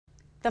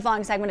The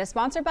following segment is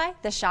sponsored by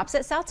the Shops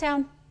at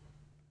Southtown.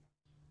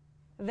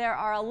 There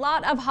are a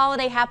lot of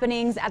holiday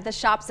happenings at the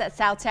Shops at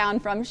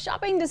Southtown, from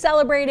shopping to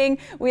celebrating.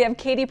 We have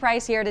Kati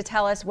Price here to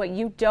tell us what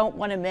you don't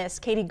want to miss.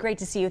 Kati, great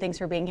to see you. Thanks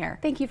for being here.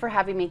 Thank you for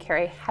having me,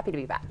 Kari. Happy to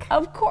be back.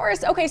 Of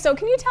course. Okay, so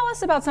can you tell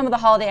us about some of the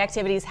holiday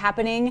activities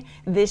happening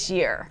this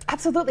year?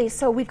 Absolutely.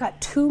 So we've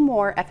got 2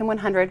 more FM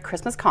 100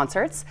 Christmas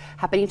concerts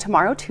happening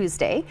tomorrow,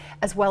 Tuesday,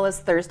 as well as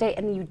Thursday,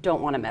 and you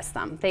don't want to miss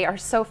them. They are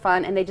so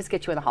fun, and they just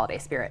get you in the holiday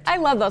spirit. I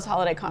love those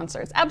holiday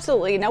concerts.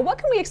 Absolutely. Now, what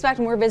can we expect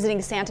when we're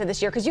visiting Santa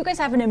this year? Because you guys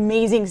have an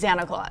amazing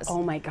Santa Claus.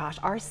 Oh my gosh,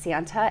 our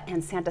Santa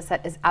and Santa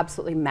set is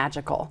absolutely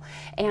magical.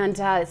 And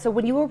so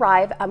when you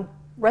arrive,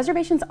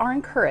 reservations are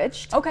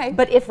encouraged. Okay.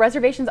 But if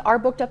reservations are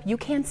booked up, you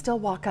can still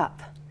walk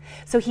up.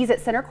 So he's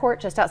at Center Court,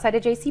 just outside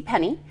of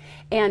JCPenney,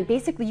 and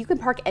basically you can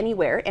park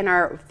anywhere in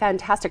our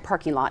fantastic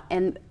parking lot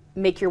and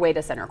make your way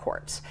to Center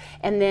Court.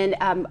 And then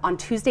on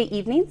Tuesday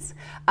evenings,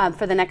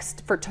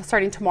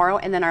 starting tomorrow,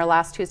 and then our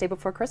last Tuesday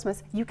before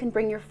Christmas, you can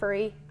bring your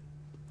furry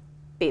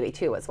baby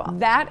too as well.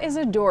 That is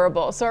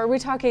adorable. So are we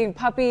talking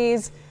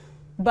puppies,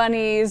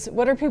 bunnies?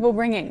 What are people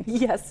bringing?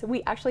 Yes,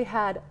 we actually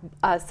had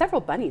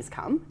several bunnies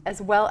come,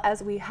 as well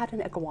as we had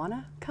an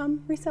iguana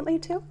come recently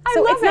too.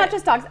 So it's not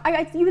just dogs.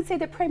 You would say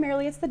that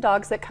primarily it's the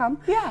dogs that come.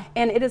 Yeah.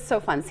 And it is so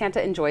fun.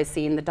 Santa enjoys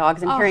seeing the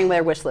dogs and hearing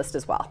their wish list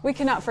as well. We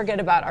cannot forget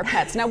about our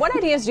pets. Now, what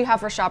ideas do you have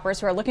for shoppers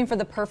who are looking for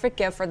the perfect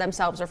gift for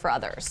themselves or for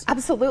others?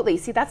 Absolutely.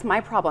 See, that's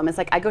my problem. It's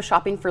like I go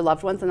shopping for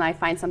loved ones and I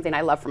find something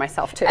I love for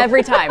myself too.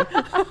 Every time.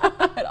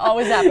 It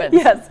always happens.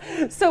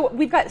 Yes. So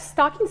we've got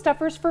stocking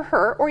stuffers for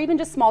her, or even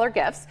just smaller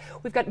gifts.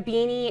 We've got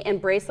beanie and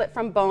bracelet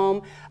from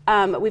Bohm.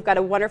 We've got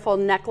a wonderful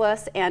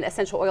necklace and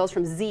essential oils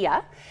from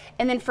Zia.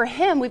 And then for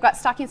him, we've got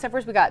stocking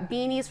stuffers. We've got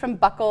beanies from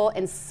Buckle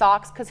and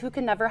socks, because who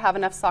can never have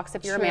enough socks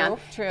if you're a man?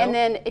 True. And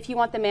then if you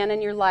want the man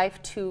in your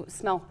life to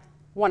smell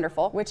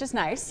wonderful, which is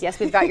nice. Yes,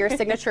 we've got your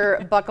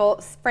signature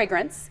Buckle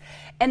fragrance.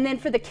 And then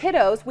for the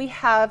kiddos, we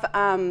have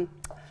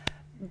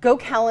Go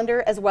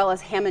Calendar as well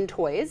as Hammond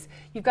Toys.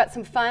 You've got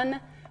some fun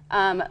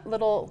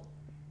little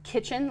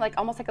kitchen, like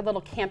almost like a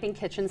little camping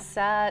kitchen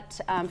set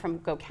from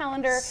Go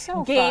Calendar,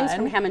 so games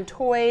fun. from Hammond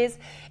Toys,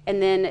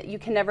 and then you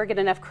can never get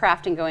enough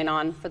crafting going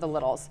on for the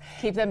littles.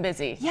 Keep them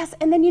busy. Yes,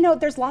 and then you know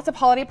there's lots of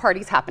holiday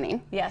parties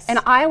happening. Yes. And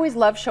I always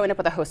love showing up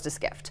with a hostess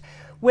gift,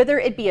 whether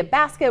it be a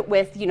basket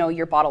with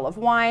your bottle of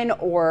wine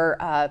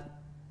or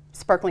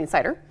sparkling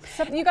cider.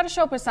 So you got to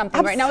show up with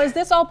something right now. Is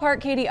this all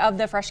part, Kati, of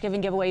the Fresh Giving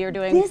giveaway you're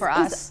doing for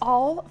us? This is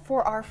all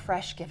for our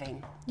Fresh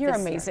Giving. You're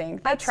amazing.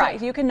 That's right.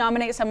 You can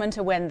nominate someone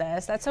to win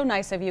this. That's so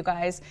nice of you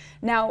guys.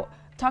 Now,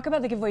 talk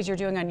about the giveaways you're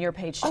doing on your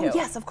page too. Oh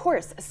yes, of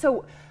course.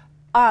 So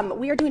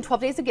we are doing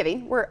 12 days of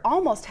giving. We're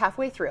almost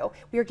halfway through.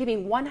 We are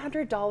giving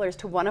 $100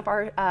 to one of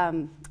our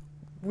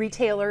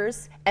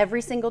retailers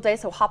every single day.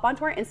 So hop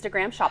onto our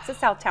Instagram, Shops at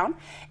Southtown,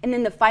 and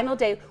then the final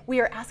day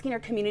we are asking our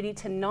community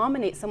to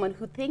nominate someone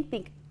who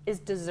think is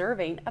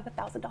deserving of a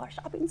 $1,000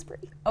 shopping spree.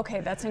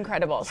 Okay, that's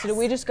incredible. Yes. So do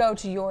we just go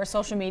to your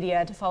social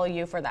media to follow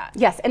you for that?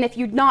 Yes, and if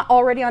you're not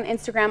already on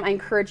Instagram, I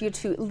encourage you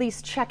to at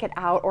least check it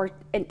out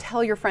and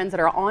tell your friends that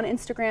are on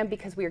Instagram,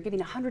 because we are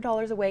giving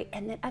 $100 away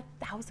and then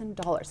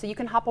 $1,000. So you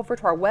can hop over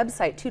to our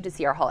website too to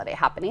see our holiday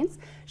happenings,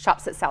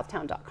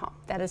 shopsatsouthtown.com.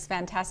 That is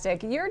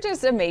fantastic. You're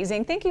just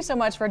amazing. Thank you so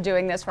much for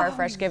doing this for our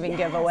Fresh Giving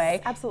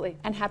giveaway. Absolutely.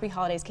 And happy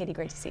holidays, Kati.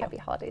 Great to see you. Happy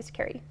holidays,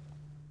 Kari.